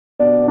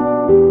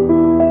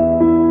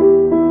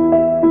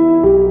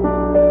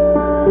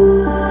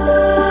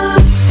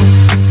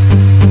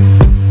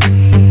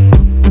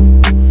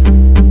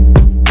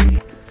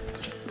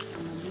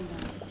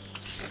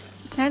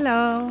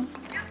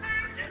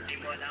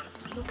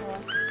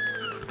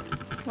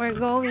We're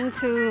going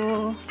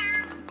to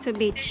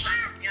beach.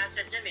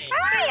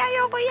 Ay,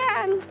 ayoko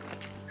yan.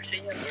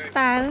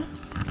 Tal,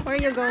 where are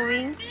you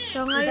going?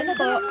 So ngayon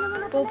po,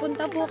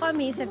 pupunta po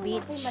kami sa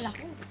beach.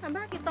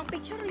 Bakit ang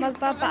picture?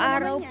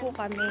 Magpapaaraw po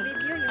kami.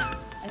 Video yun.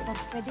 Ay,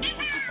 pwede mo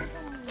pa-picture.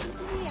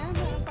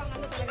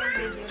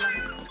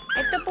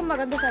 Ito po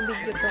maganda sa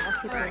video to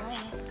kasi po.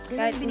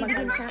 Kahit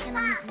binibigyan sa akin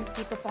ng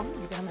Tito Pong,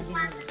 hindi ka naman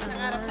dinalo.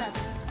 Nangarap sa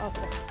atin.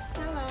 Opo.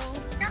 Hello.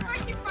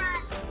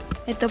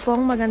 Ito po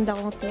ang maganda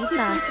kong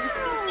titas.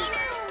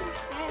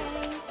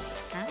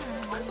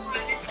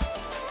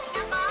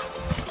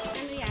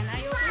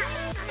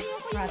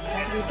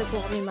 Dito po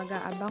kami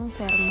mag-aabang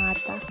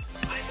fermata.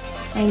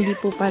 Ay, hindi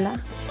po pala.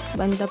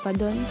 Banda pa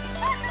doon.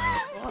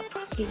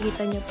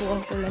 Kikita niyo po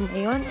ang kulan na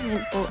yun.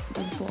 Yan po,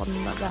 doon po kami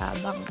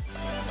mag-aabang.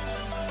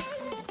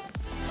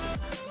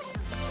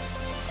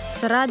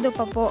 Sarado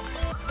pa po.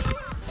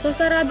 So,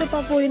 sarado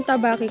pa po yung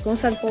Tabaki kung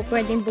saan po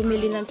pwedeng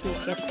bumili ng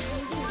ticket.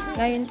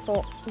 Ngayon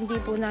po, hindi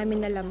po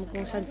namin alam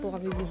kung saan po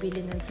kami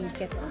bibili ng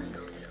ticket.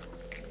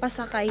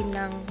 Pasakay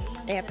ng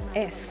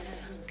FS.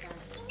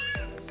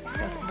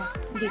 FS ba?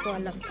 Hindi ko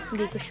alam.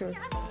 Hindi ko sure.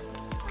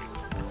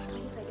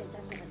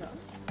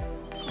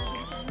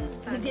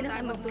 Hindi na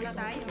kayo magtula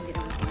tayo.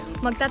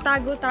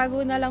 Magtatago-tago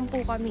na lang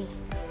po kami.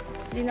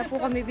 Hindi na po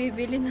kami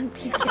bibili ng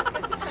ticket.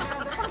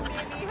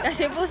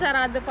 Kasi po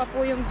sarado pa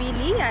po yung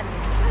bilihan.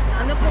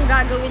 Ano pong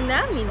gagawin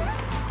namin?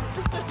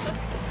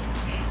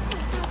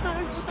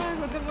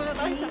 Tago-tago. Doon muna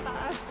tayo sa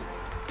taas.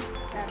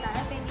 Sa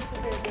taas, hindi ko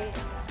pwede.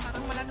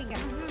 Parang malamig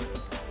ah.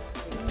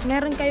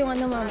 Meron kayong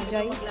ano, Ma'am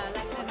Joy?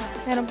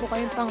 Meron po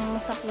kayong pang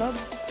saklob?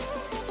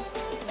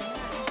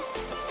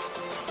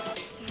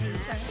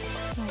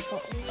 Opo.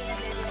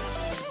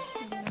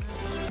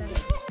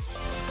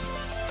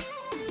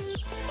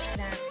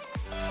 Sa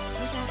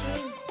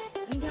akin,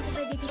 hindi ako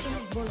pwede dito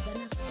mag-ball ka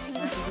na.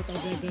 Hindi tayo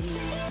dede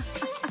nila.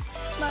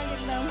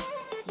 Bakit daw?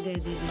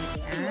 Dede.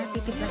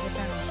 Titipla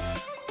kita.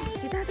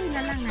 Si tatay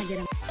na lang na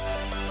dyan.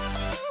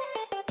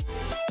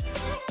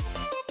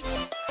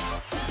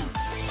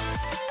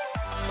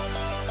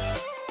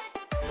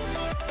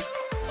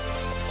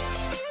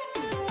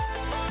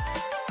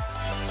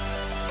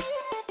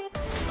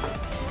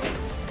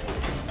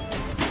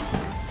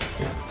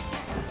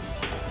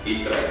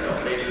 Il treno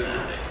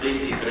regionale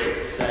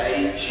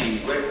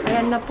 23655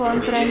 Ayan na po ang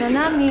treno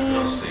namin.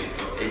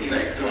 è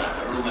diretto a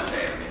Roma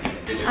Termini.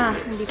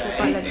 Hindi po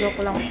pala.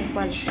 Joke lang po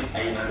pala. È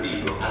in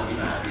arrivo al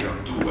binario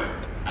 2.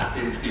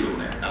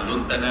 Attenzione,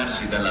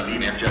 allontanarsi dalla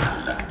linea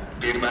gialla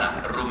che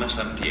va Roma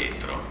San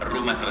Pietro,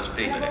 Roma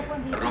Trastevere,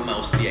 Roma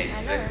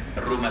Ostiense,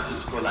 Roma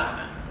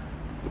Tuscolana.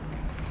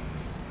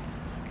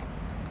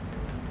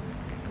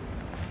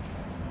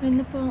 Ayan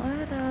na po ang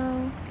araw.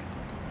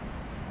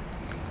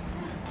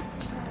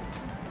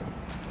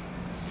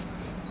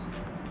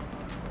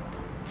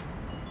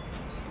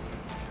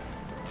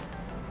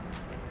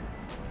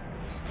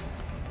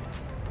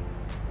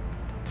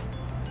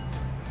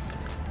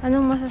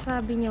 Anong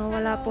masasabi nyo?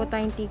 Wala po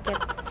tayong ticket.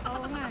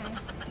 Oo nga eh.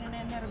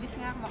 Nervous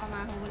nga ako. Baka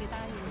mahuli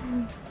tayo.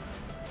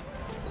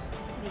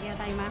 Hindi kaya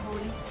tayo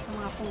mahuli sa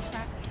mga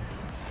pusa.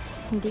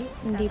 Hindi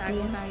po Tatago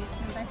yan. tayo.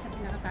 Nandun tayo sa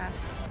pinakataas.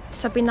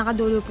 Sa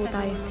pinakadulo po Sa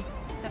tayo. dulo,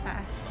 sa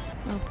taas.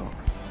 Opo.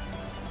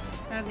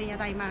 Pero hindi niya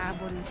tayo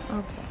mahabol.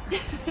 Opo.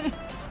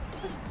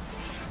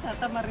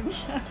 Tatama rin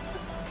siya.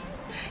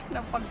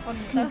 Ng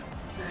pagpunta.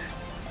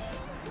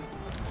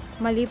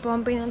 Mali po ang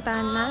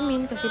pinuntahan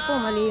namin kasi po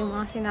mali yung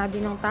mga sinabi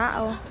ng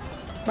tao.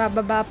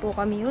 Bababa po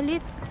kami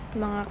ulit,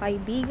 mga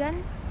kaibigan.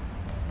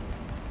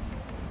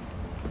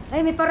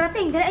 Ay, may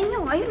parating. Galaan nyo.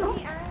 Ayun o.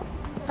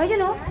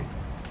 Ayun o.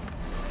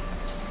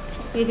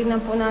 Titignan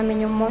po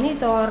namin yung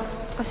monitor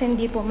kasi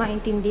hindi po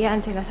maintindihan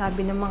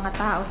sinasabi ng mga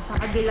tao sa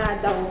kabila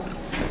daw.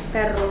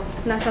 Pero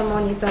nasa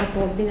monitor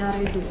po,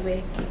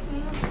 binareduwe.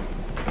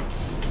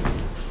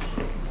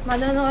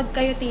 Manonood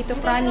kayo, Tito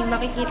Prani,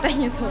 makikita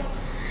nyo to.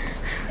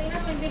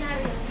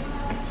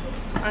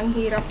 Ang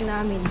hirap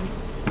namin.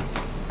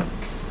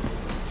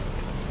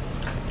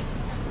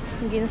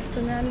 Ginusto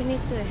namin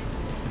ito eh.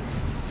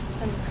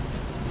 Ano?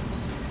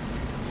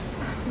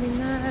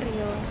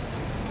 Binario.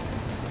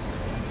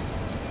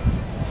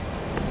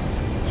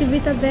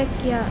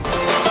 Civitavecchia.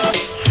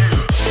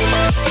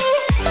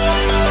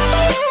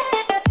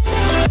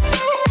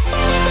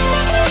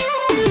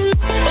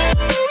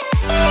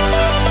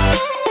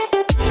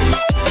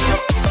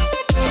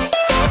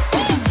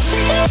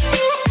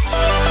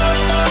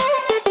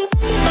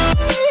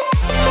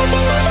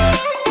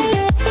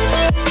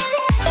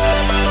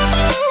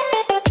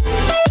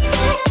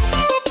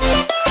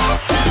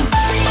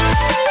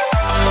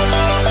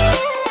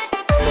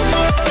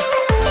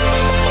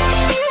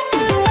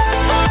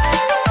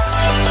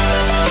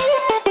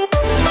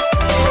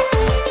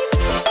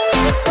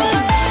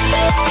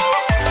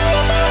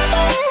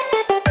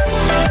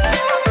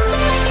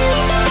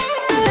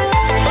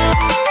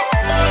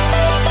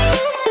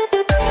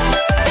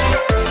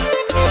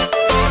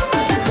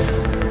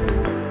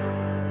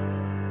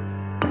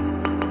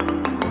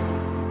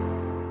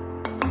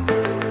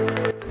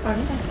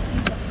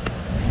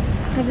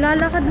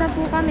 Naglalakad na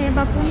po kami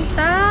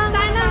papuntang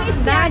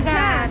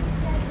dagat.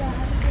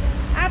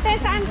 Ate,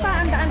 saan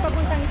pa? Ang daan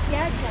papuntang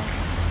Ispiacha.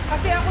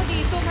 Kasi ako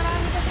dito,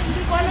 marami kasi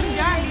hindi ko alam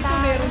dyan. Dito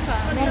meron sa...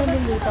 Meron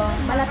din dito.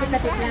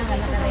 Malapit-lapit lang.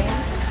 Kala ka rin.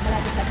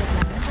 Malapit-lapit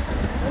lang.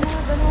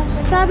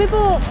 Sabi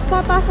po,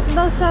 papasok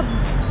daw sa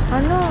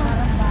ano.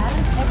 Parang bar.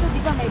 Eto,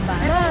 di ba may bar?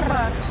 Ito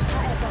ba?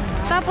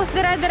 Tapos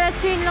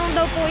dire-diretsuin lang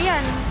daw po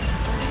yan.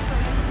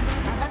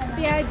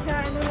 Ispiacha,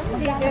 ano lang,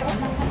 sticker.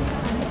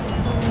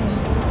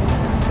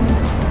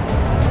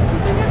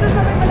 Gusto niya doon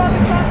sa may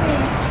malapit sa akin.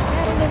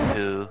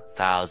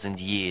 2,000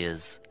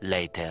 years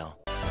later.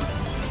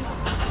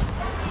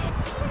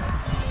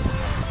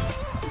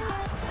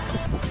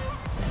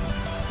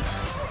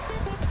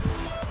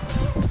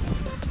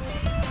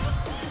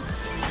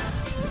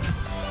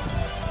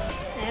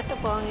 Ito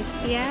po ang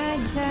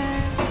Ispiacha,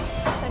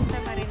 Santa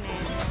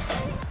Marinel.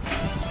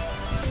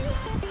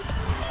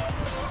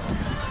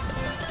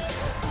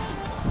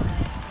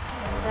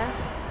 Ganda.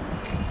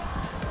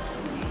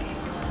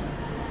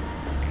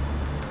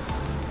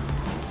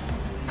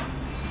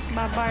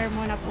 Babar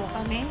muna po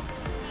kami.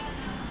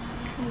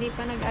 Hindi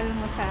pa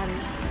nag-almusal.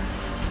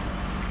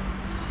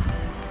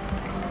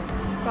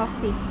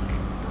 Coffee.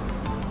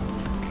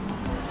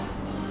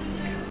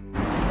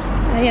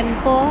 Ayan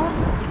po.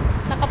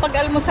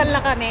 Nakapag-almusal na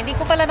kami. Hindi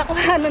ko pala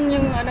nakuhanan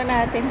yung ano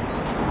natin.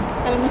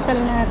 Almusal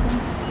natin.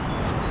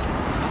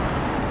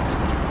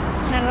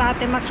 Na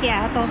latte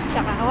macchiato.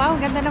 Tsaka, wow,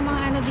 ganda ng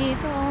mga ano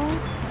dito. Oh.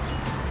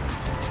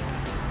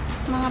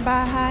 Mga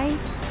bahay.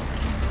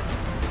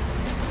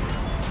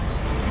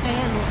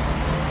 Ayan. Oh.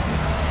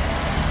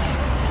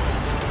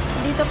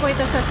 Dito po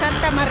ito sa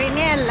Santa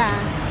Marinell.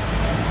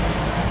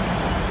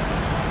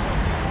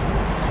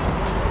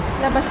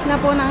 Labas na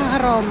po ng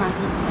aroma.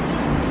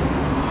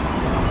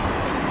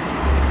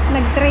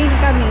 Nag-train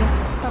kami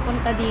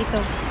papunta dito.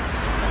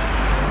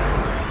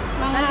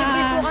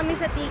 Nalibre po kami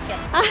sa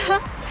ticket.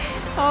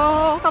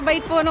 Oo,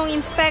 kabait po nung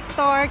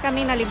inspector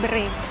kami na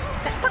libre.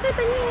 Pakita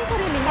niyo yung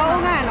sarili niyo. Oo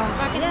nga, no?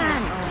 Bakit Yan.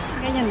 na?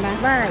 Ganyan ba?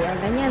 Ba, yan,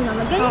 ganyan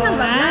mama. Ganyan Oo ang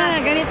nga,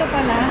 bagla. ganito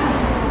pala.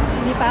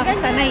 Hindi pa ako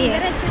sanay eh.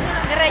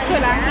 Diretso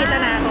lang, kita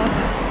na ako.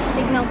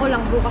 Tignan ko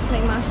lang bukas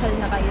may masal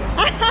na kayo.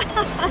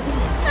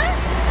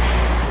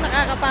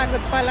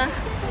 Nakakapagod pala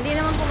Hindi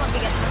naman po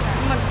mabigat na.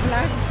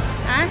 mag-vlog.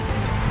 Ha?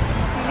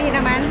 Hindi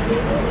naman.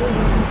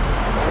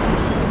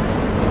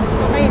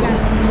 Okay lang.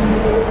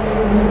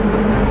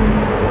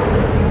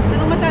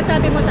 Anong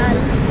masasabi mo, Tal?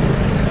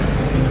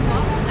 Ano po?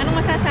 Anong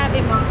masasabi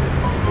mo?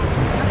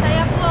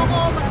 Masaya po ako,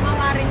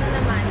 magmamarin na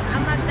naman.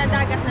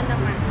 Magdadagat na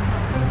naman.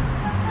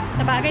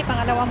 Sa bagay,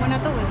 pangalawa mo na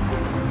to eh.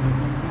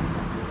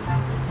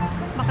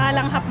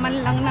 Makalanghap man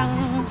lang ng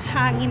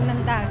hangin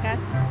ng dagat.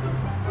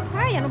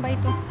 Ay, ano ba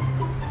ito?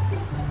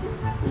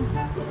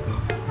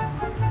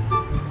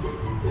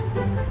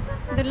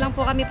 Doon lang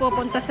po kami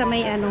pupunta sa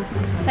may ano,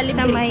 Sa libre.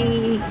 sa may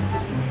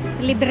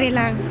libre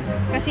lang.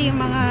 Kasi yung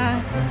mga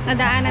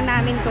nadaanan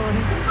namin doon,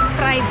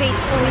 private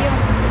po yun.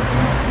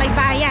 May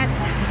bayad.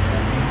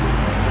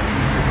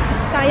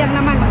 Sayang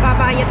naman,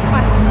 magbabayad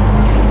pa.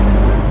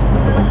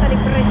 Doon sa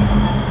libre.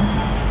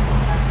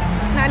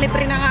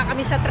 Nalibre na nga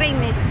kami sa train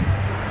eh.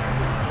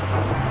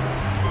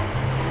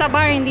 Sa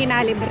bar hindi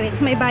nalibre.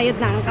 May bayad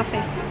na ang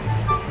kape.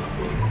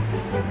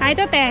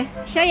 Ito te,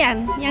 siya yan.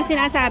 Yung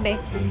sinasabi.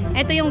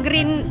 Ito yung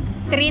green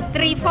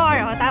 334.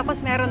 O,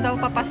 tapos meron daw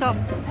papasok.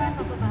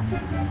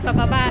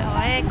 Pababa. O,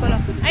 eko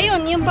lang.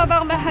 Ayun, yung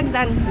babang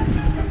hagdan.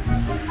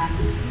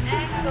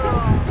 Eko.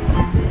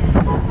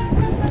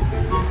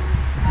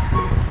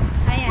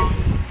 Ayan.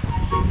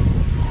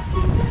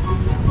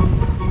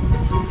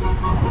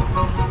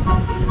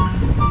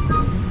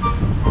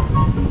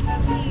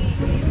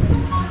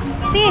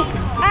 Si,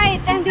 ay,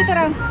 dito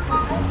raw.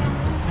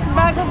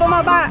 Bago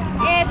bumaba,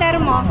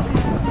 termo.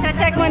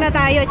 Check muna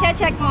tayo.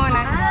 Check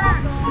muna.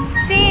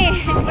 Si,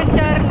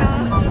 buongiorno.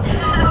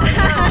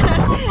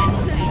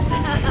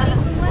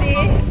 Si.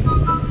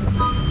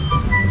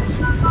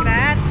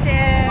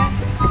 Grazie.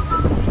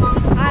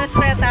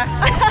 Aspetta.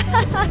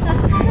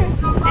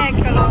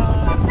 Eccolo.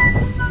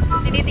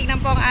 Tinitignan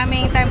po ang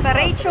aming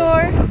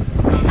temperature.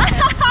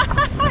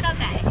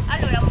 Ok,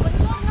 allora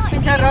buongiorno e vi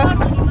Buongiorno.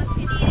 ricordo di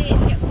mantenere,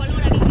 se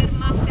qualora vi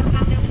fermaste a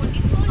prendere un po'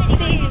 di sole, di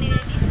mantenere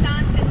le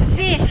distanze se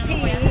si avvicinano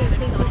poi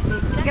altre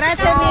persone.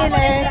 Grazie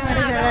mille.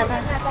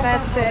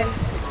 Grazie.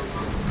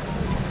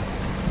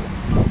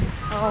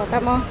 Oo,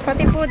 tamo.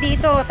 Pati po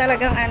dito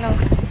talagang ano,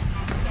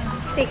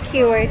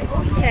 secured.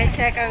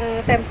 Check ang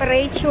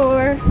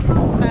temperature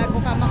bago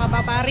ka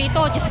makababa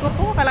rito. Diyos ko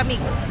po, kalamig.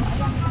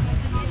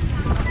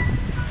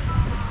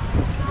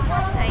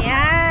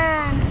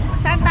 Ayan.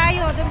 Saan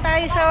tayo? Doon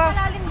tayo sa...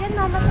 Malalim dyan,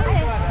 mama.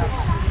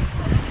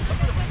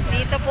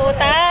 Dito po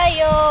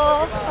tayo.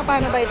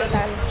 Paano ba ito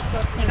tayo?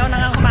 Ikaw na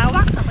nga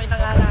humawak. Ako'y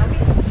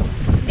nangalawin.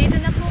 Dito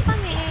na po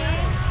kami.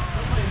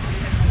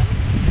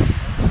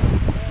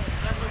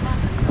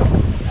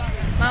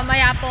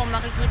 Mamaya po,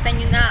 makikita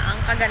nyo na ang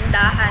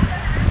kagandahan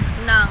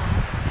ng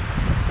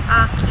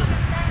aking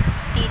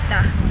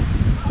tita.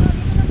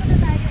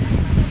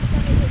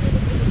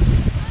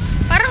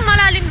 Parang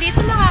malalim dito,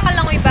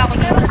 makakalangoy ba ako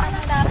dito?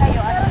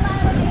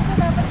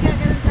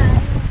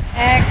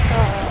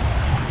 Eko.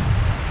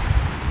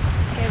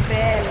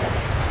 Kebel.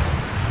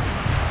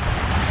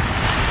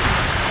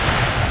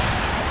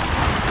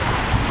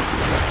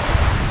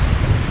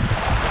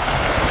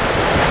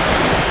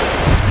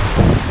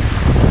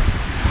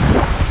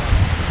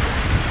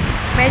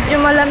 Medyo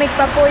malamig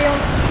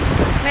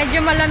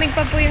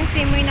pa po yung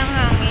simoy ng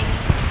hangin.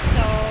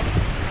 So,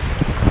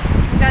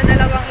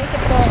 dadalawang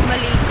isip po ako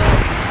maligo.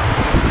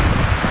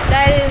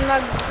 Dahil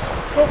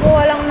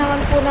magkukuha lang naman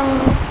po ng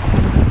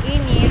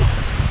init.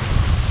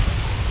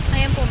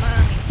 Ayan po,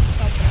 mahangin.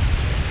 Sobra.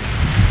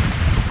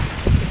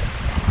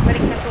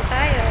 Balik na po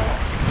tayo.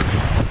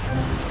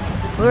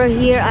 We're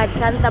here at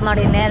Santa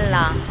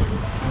Marinella,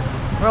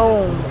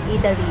 Rome,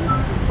 Italy.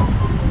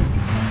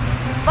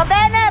 Va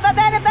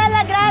bene,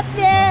 bella,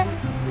 grazie.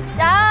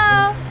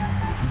 Ciao.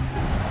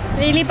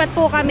 Lilipat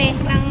po kami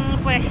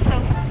ng pwesto.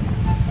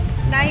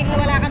 Dahil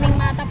wala kaming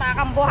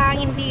matapakang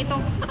buhangin dito.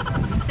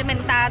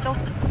 Sementado.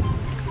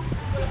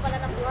 Wala pala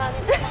ng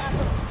buhangin.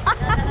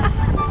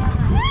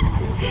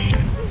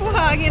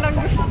 Buhangin ang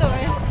gusto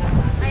eh.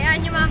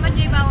 Ayan yung Mama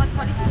J, bawat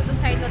polis ko to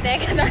sa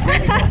Dagat.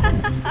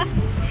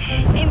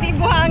 Hindi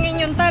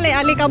buhangin yung tali,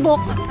 alikabok.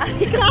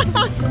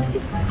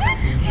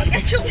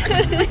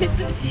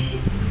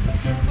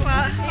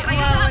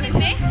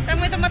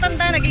 Tamo ito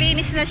matanda,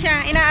 naglinis na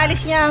siya.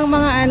 Inaalis niya ang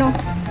mga ano.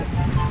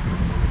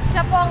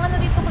 Siya po ang ano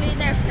dito,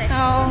 cleaners eh.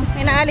 Oo,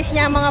 inaalis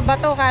niya ang mga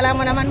bato. Kala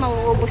mo naman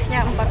mauubos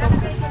niya ang bato.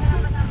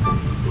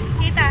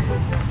 Kita?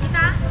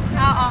 Kita?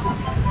 Oo.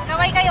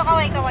 Kaway kayo,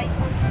 kaway.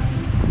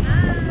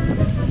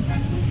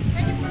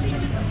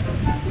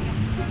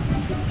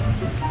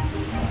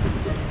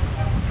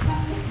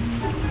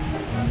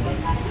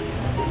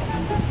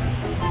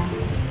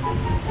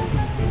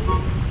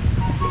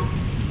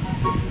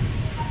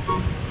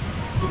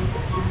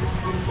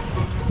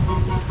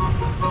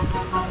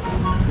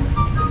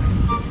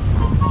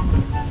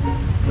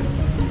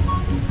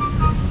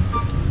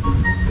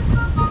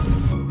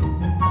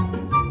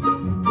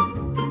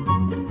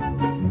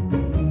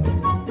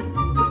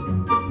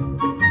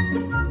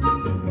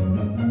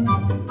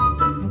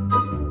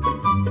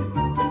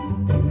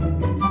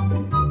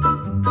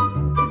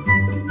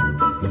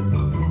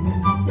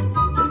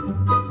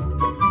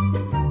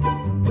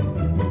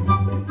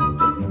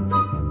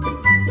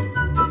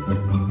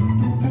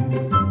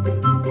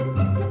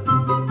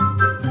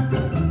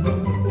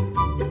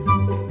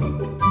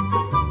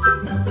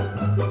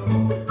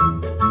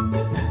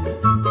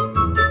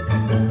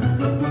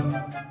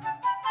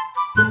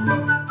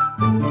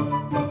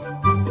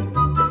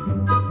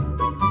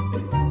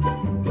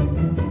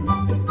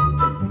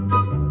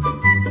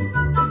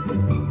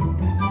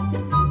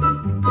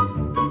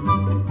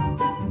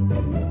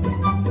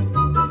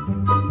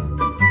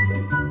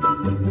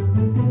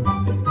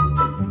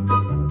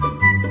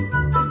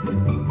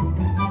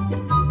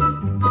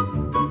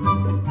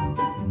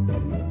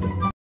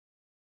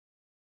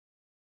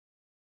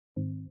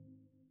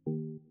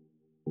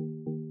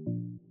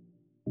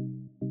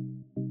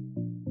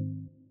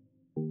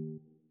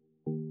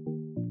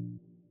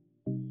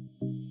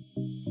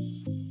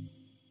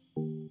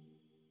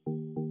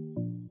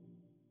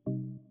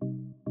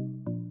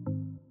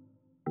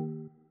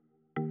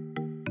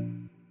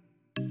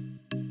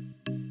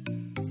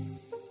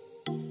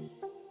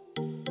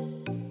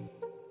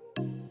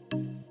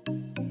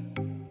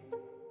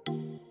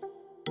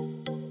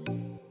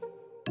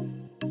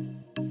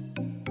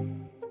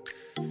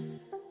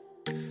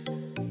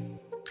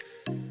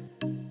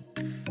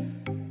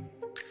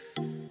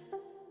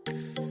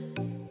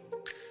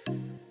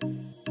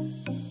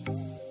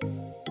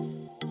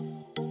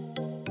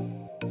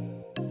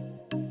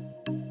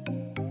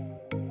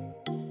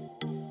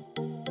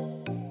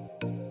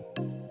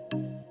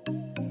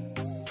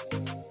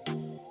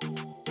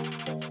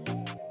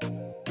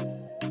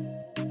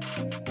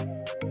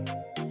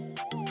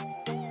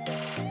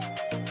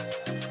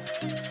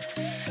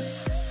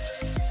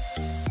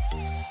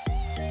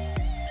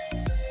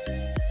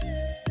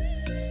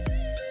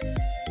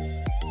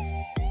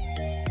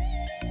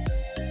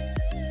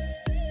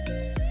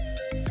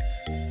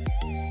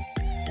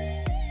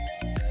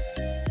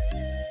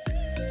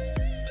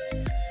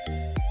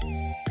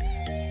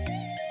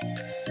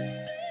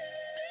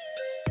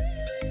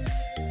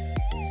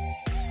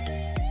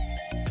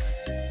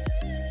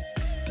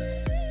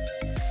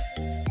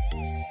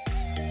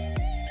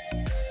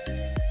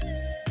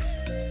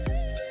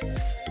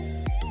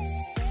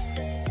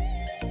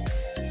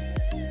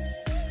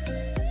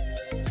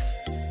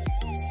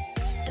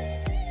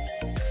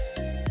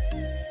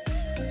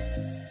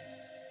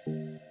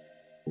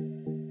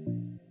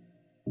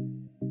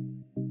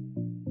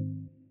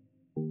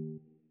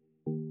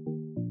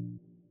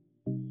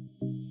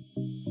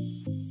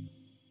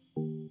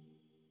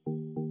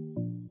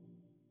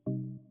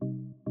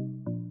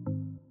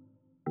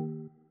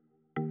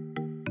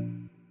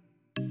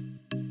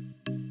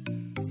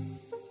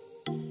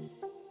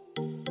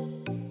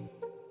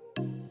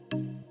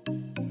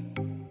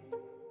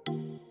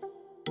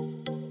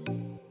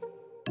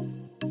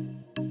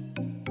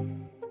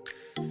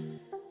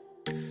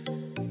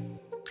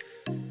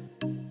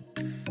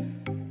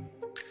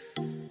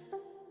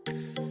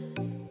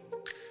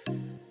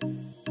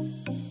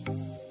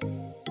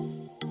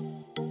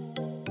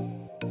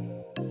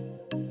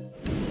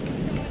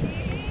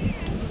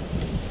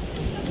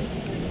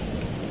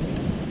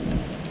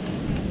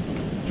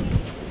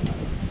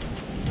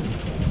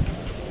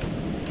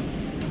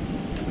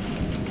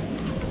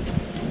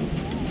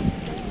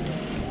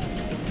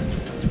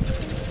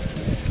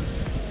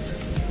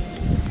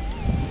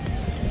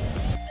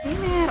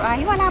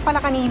 Ay, wala pala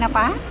kanina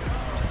pa?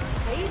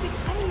 Ay,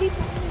 hindi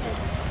po.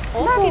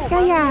 Bakit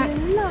kaya?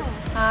 Yun lang.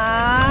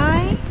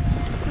 Ay,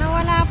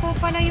 nawala po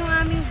pala yung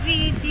aming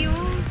video.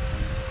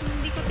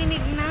 Hindi ko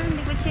tinignan,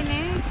 hindi ko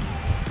chinek.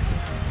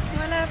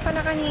 Wala pala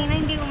kanina,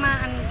 hindi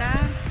umaanda.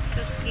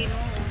 Sus,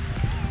 Ginoo.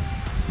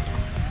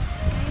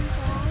 Ayun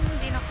po,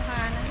 hindi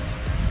nakuhanan.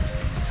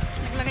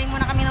 Naglagay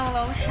muna kami ng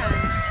lotion.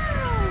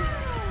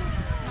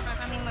 Baka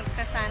kami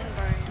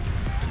magka-sunburn.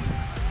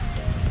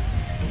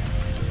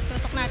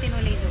 Tutok natin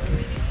ulit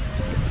doon.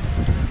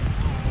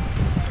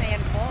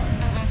 Ayan po,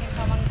 ang aking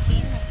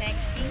pamangkin na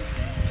sexy.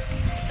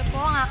 Ito po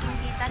ang aking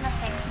tita na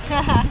sexy.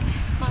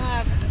 Mga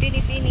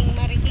binibining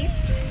marikit.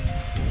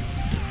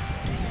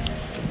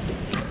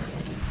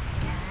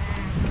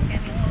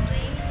 Kami po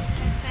ay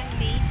sa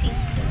sunbathing.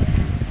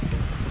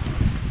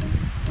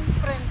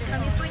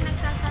 Kami po ay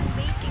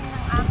nagsasunbathing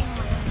ng aking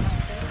mga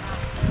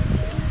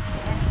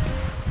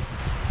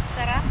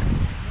Sarap.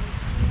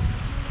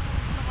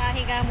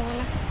 Makahiga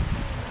muna.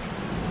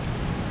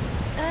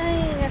 Ay,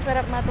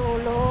 masarap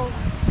matulog.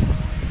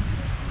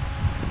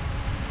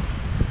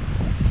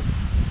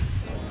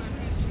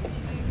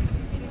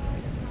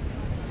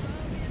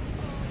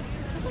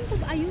 Saan po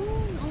ba?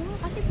 Ayun. Oo,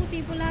 kasi puti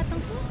po lahat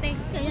ng suot eh.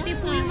 Puti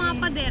po yung mga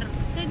pader.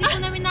 Kaya di po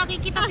namin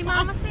nakikita si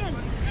Mama Sel.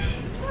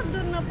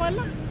 Doon na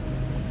pala.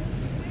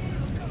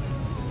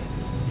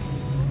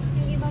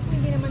 Yung iba po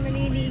hindi naman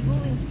naliligo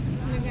eh.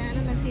 Nag-ano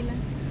lang sila.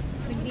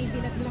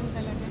 Nagbibilat lang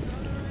talaga.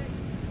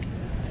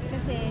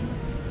 Kasi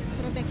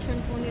protection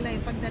po nila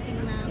yung pagdating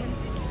ng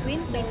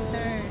winter,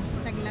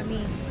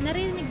 taglamig.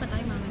 Narinig ba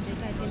tayo, Mama Joy?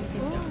 Kahit ganito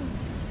Oo. lang.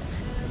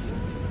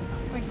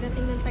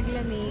 Pagdating ng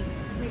taglamig,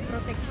 may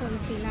protection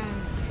sila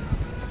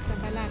sa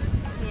balat.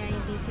 Kaya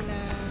hindi sila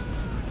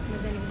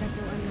madaling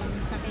dapuan ng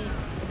sakit,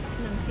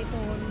 ng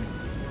sipon.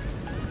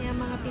 Kaya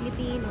mga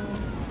Pilipino,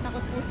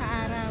 takot po sa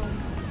araw.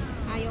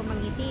 Ayaw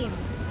mangitim.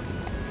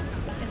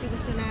 Kasi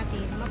gusto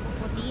natin,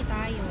 mapuputi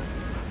tayo.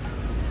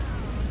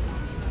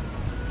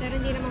 Pero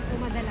hindi naman po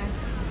madalas.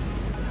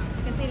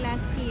 Kasi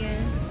last year,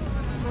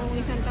 buong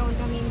isang taon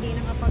kami hindi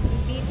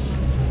nakapag-beach.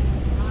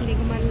 Hindi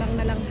ko man lang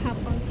nalanghap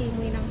ang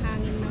simoy ng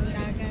hangin ng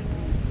dagat.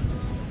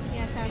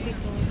 Kaya sabi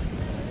ko,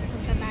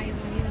 punta tayo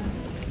ngayon.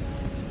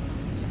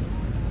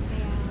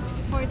 Kaya,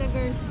 for the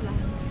girls lang.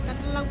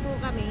 Tatlo lang po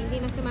kami, hindi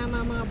na sumama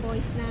ang mga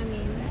boys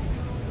namin.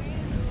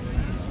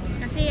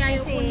 Kasi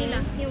ayaw po nila.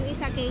 Yung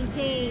isa KJ,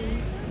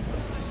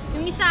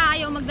 Yung isa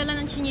ayaw magdala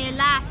ng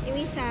tsinelas. yung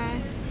isa,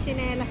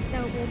 sinelas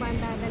daw po ba ang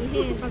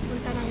dadalhin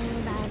pagpunta ng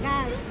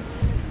dagat.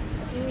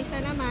 Yung isa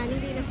naman,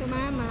 hindi na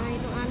sumama.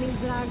 Itong aming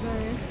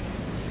vlogger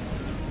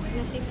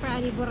na si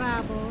Franny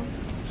Burabo.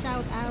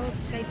 Shout out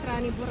kay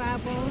Franny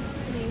Burabo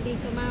na hindi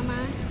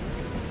sumama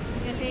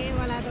kasi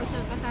wala daw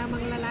siyang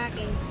kasamang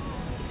lalaki.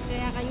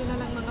 Kaya kayo na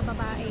lang mga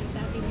babae.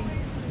 Dati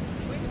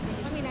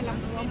kami na lang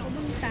po ang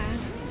pumunta.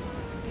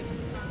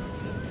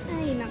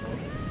 Ay, naku.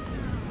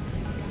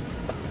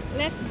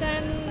 Less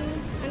than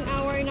an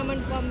hour naman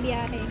po ang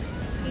biyahe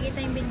Kikita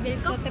yung bilbil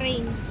ko. sa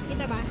train.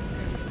 Kita ba?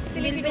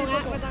 Silipin Bilbil mo ko nga,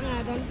 po. punta nga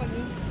doon pag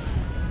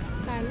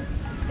tal.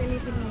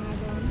 Silipin mo nga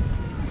doon.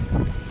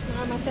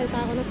 Nakamasel pa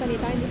ako ng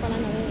salita, hindi pala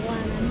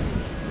nakukuhanan.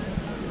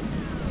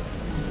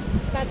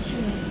 Touch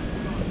me.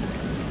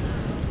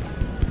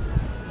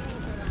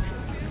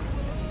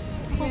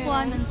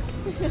 Kukuhanan.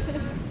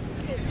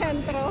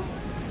 Sentro.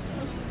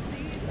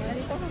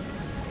 Dito ko.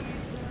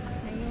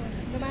 Ayun.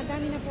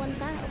 Dumadami na po ang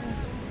tao.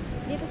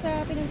 Dito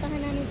sa pinuntahan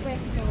namin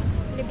pwesto,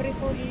 libre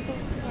po dito.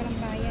 Walang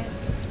bayad.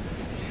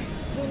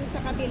 Doon sa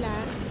kabila,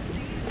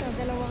 sa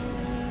dalawang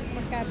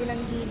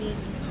magkabilang gilid,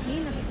 hindi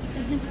nakikita.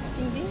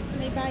 Hindi,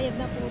 may bayad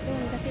na po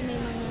doon kasi may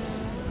mga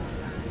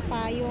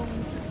payong.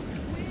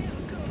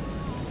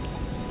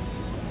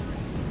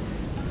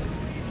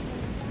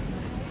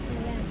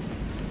 Ayan.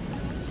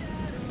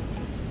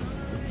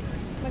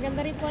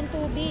 Maganda rin po ang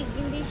tubig.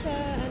 Hindi siya,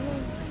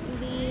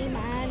 hindi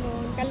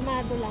maalon.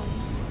 Kalmado lang.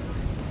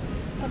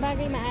 Sa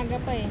bagay maaga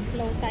pa eh.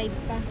 Low tide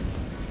pa.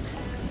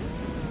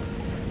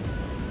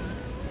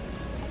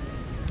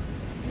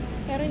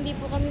 Pero hindi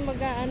po kami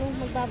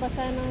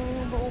magbabasa ng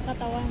buong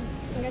katawan.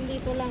 Hanggang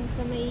dito lang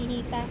sa may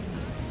hita.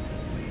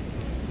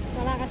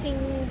 Wala kasing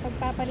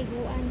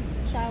pagpapaliguan.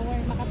 Shower.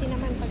 Makati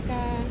naman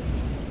pagka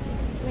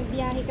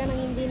nagbiyahe ka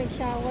nang hindi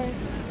nag-shower.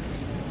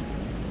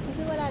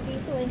 Kasi wala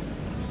dito eh.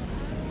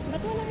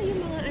 Ba't wala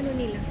yung mga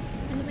nila?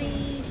 Ano may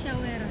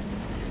showeran?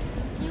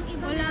 Yung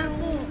iba Wala meron.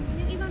 po.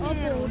 Yung iba Opo,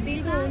 meron.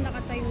 dito Diba?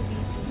 nakatayo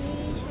dito. May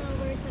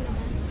shower sa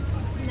labas.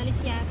 Nalis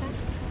yata.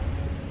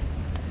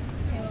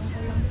 Ewan ko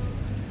lang.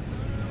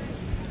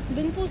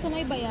 Doon po sa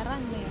may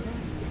bayaran, meron.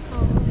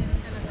 Oo, meron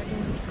talaga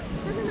doon.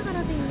 Saan na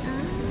nakarating?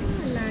 Ah,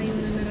 layo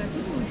na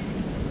narating.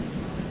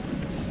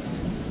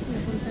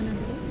 Napunta na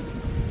doon.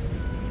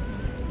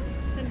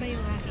 Saan ba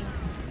yung aking?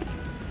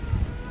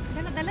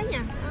 Dala-dala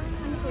niya. Ang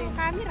ano po yun?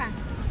 Camera.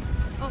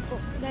 Opo.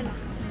 Dala.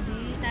 Hindi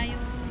tayo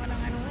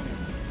walang ano.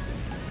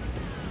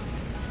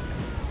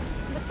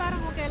 Ba't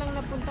parang okay lang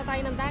napunta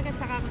tayo ng dagat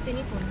sa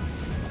kakasinipon?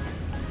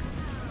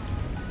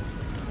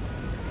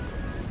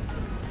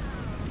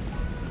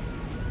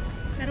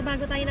 Pero Pero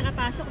bago tayo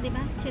nakapasok, di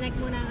ba? Chinek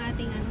muna ang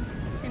ating ano,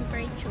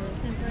 Temperature.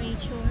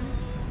 temperature.